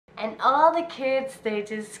and all the kids, they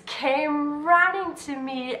just came running to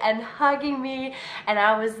me and hugging me, and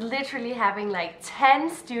I was literally having like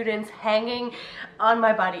 10 students hanging on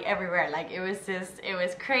my body everywhere. Like it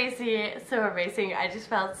was crazy, so amazing. I just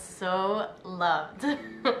felt so loved.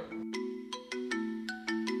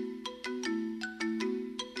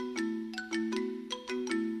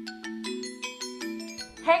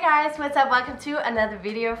 Hey guys, what's up? Welcome to another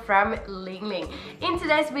video from Lingling. In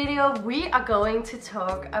today's video, we are going to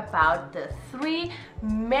talk about the 3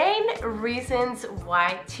 main reasons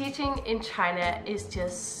why teaching in China is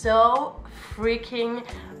just so freaking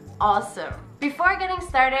awesome. Before getting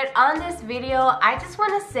started on this video, I just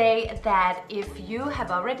want to say that if you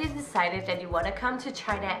have already decided that you want to come to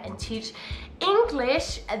China and teach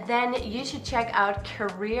English, then you should check out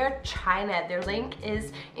Career China. Their link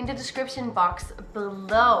is in the description box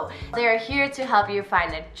below. They're here to help you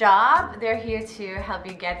find a job. They're here to help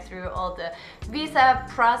you get through all the visa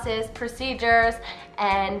process procedures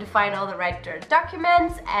and find all the right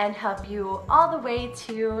documents and help you all the way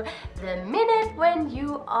to the minute when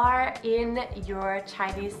you are in your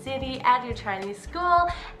Chinese city at your Chinese school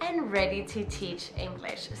and ready to teach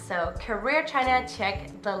English. So Career China,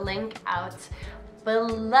 check the link out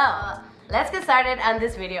below. Let's get started on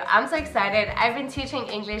this video. I'm so excited. I've been teaching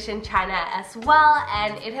English in China as well,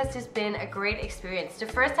 and it has just been a great experience. The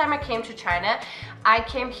first time I came to China, I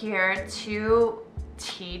came here to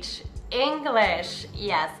teach English,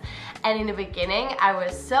 yes. And in the beginning, I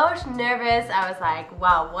was so nervous. I was like,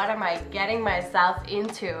 wow, what am I getting myself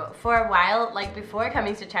into? For a while, like before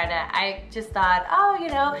coming to China, I just thought, oh, you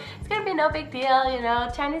know, it's gonna be no big deal, you know,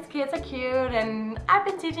 Chinese kids are cute and I've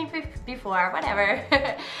been teaching before, whatever.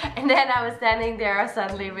 And then I was standing there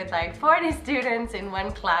suddenly with like 40 students in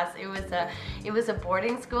one class. It was a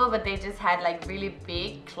boarding school, but they just had like really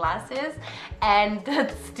big classes, and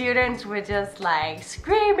the students were just like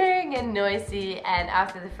screaming and noisy, and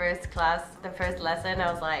after the first lesson, I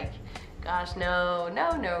was like, gosh, no.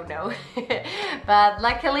 But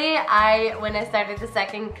luckily, when I started the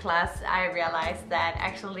second class, I realized that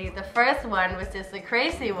actually the first one was just a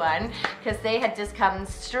crazy one, because they had just come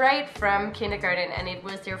straight from kindergarten and it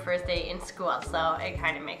was their first day in school, so it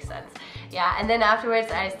kind of makes sense. Yeah, and then afterwards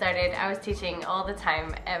I was teaching all the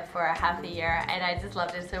time for a half a year, and I just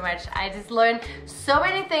loved it so much. I just learned so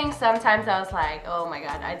many things. Sometimes I was like, oh my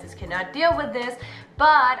god, I just cannot deal with this.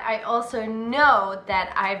 But I also know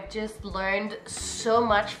that I've just learned so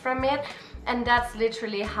much from it, and that's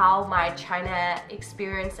literally how my China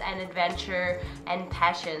experience and adventure and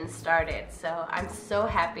passion started. So I'm so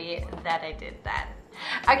happy that I did that.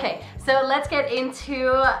 Okay, so let's get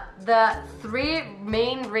into the 3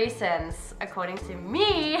 main reasons, according to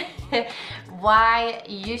me, why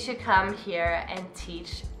you should come here and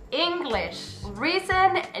teach English.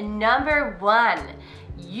 Reason number 1.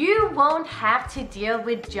 You won't have to deal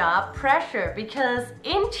with job pressure, because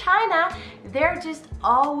in China, they're just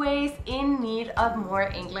always in need of more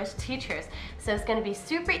English teachers. So it's gonna be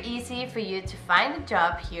super easy for you to find a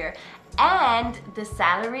job here, and the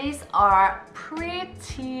salaries are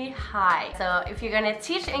pretty high. So if you're gonna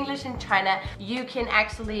teach English in China, you can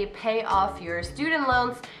actually pay off your student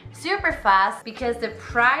loans super fast, because the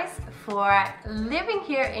price for living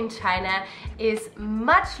here in China is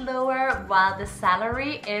much lower while the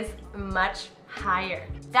salary is much higher.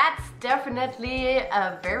 That's definitely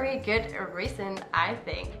a very good reason, I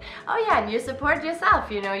think. Oh yeah, and you support yourself,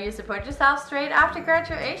 you know, you support yourself straight after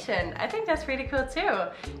graduation. I think that's pretty cool too.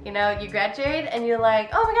 You know, you graduate and you're like,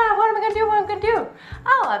 oh my god, what am I gonna do, what am I gonna do?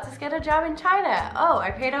 Oh, I'll just get a job in China. Oh, I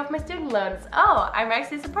paid off my student loans. Oh, I'm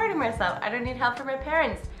actually supporting myself. I don't need help from my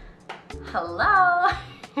parents. Hello?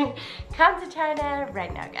 Come to China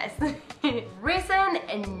right now, guys.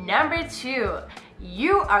 Reason number 2.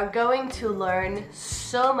 You are going to learn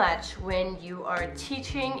so much when you are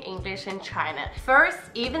teaching English in China. First,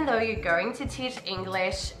 even though you're going to teach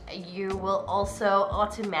English, you will also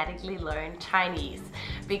automatically learn Chinese,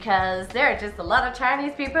 because there are just a lot of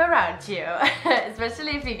Chinese people around you.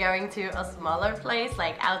 Especially if you're going to a smaller place,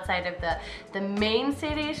 like outside of the main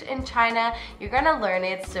cities in China, you're gonna learn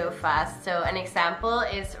it so fast. So an example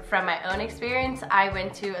is from my own experience. I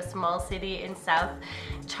went to a small city in South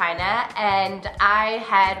China, and I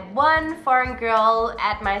had one foreign girl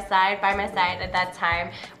by my side at that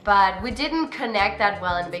time, but we didn't connect that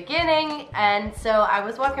well in the beginning, and so I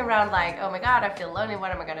was walking around like, oh my god, I feel lonely,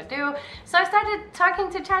 what am I gonna do? So I started talking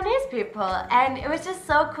to Chinese people, and it was just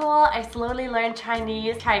so cool. I slowly learned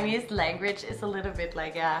Chinese. Chinese language is a little bit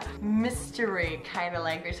like a mystery kind of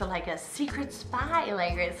language, or like a secret spy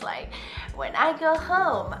language. Like, when I go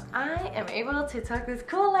home, I am able to talk this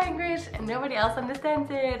cool language and nobody else understands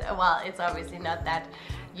it. Well, it's obviously not that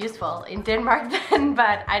useful in Denmark then,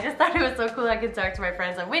 but I just thought it was so cool I could talk to my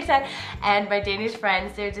friends on WeChat, and my Danish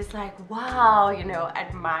friends, they're just like, wow, you know,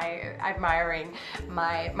 admiring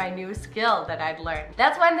my new skill that I'd learned.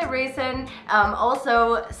 That's one of the reason.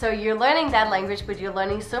 Also, so you're learning that language, but you're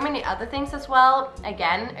learning so many other things as well.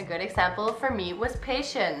 Again, a good example for me was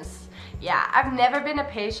patience. Yeah, I've never been a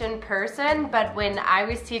patient person, but when I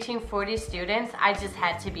was teaching 40 students, I just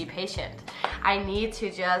had to be patient. I need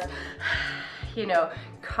to just, you know,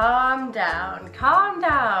 calm down, calm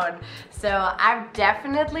down. So I've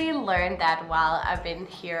definitely learned that while I've been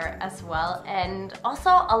here as well, and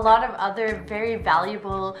also a lot of other very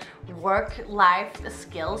valuable work-life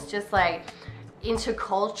skills, just like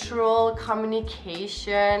intercultural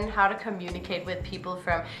communication, how to communicate with people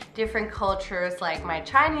from different cultures, like my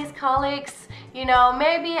Chinese colleagues. You know,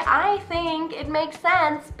 maybe I think it makes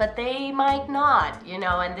sense, but they might not, you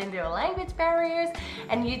know, and then there are language barriers,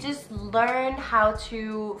 and you just learn how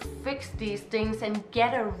to fix these things and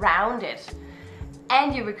get around it,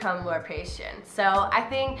 and you become more patient. So I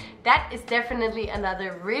think that is definitely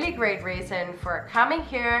another really great reason for coming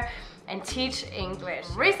here and teach English.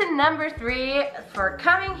 Reason number 3 for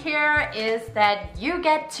coming here is that you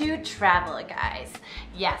get to travel, guys.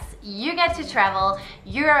 Yes, you get to travel.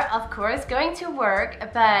 You're of course going to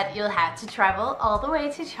work, but you'll have to travel all the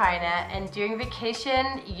way to China, and during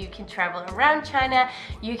vacation you can travel around China,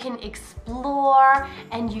 you can explore,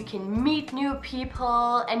 and you can meet new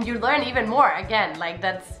people, and you learn even more. Again, like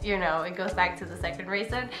that's, you know, it goes back to the second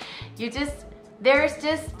reason. There's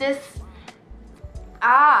just this,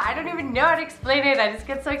 I don't even know how to explain it. I just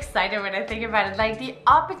get so excited when I think about it. Like the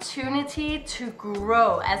opportunity to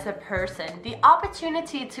grow as a person, the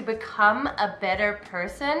opportunity to become a better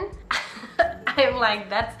person. I'm like,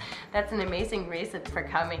 that's an amazing reason for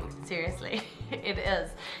coming, seriously. It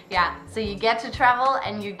is. Yeah, so you get to travel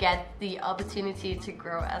and you get the opportunity to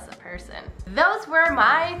grow as a person. Those were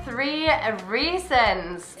my 3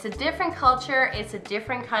 reasons. It's a different culture, it's a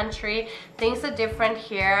different country, things are different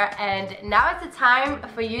here, and now is the time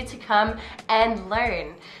for you to come and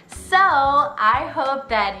learn. So I hope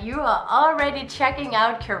that you are already checking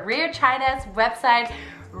out Career China's website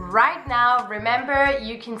right now. Remember,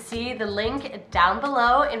 you can see the link down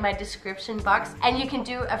below in my description box, and you can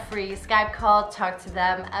do a free Skype call, talk to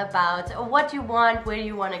them about what you want, where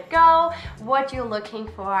you want to go, what you're looking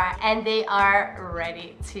for, and they are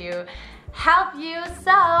ready to help you.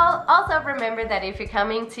 So also remember that if you're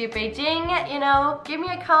coming to Beijing, you know, give me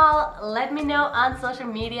a call, let me know on social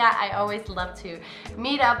media. I always love to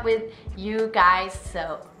meet up with you guys.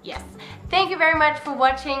 So yes, thank you very much for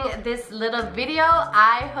watching this little video.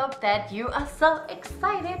 I hope that you are so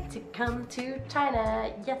excited to come to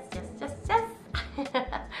China. Yes, yes, yes, yes.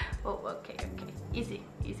 Oh, okay, easy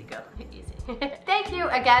girl, easy. Thank you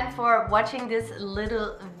again for watching this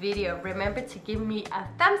little video. Remember to give me a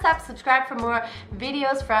thumbs up, subscribe for more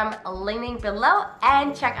videos from Lingling below,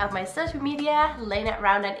 and check out my social media, Lena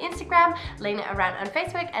Around on Instagram, Lena Around on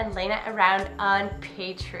Facebook, and Lena Around on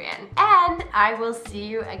Patreon. And I will see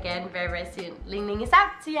you again very, very soon. Lingling is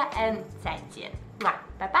out. See ya and 再见. Bye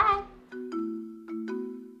bye.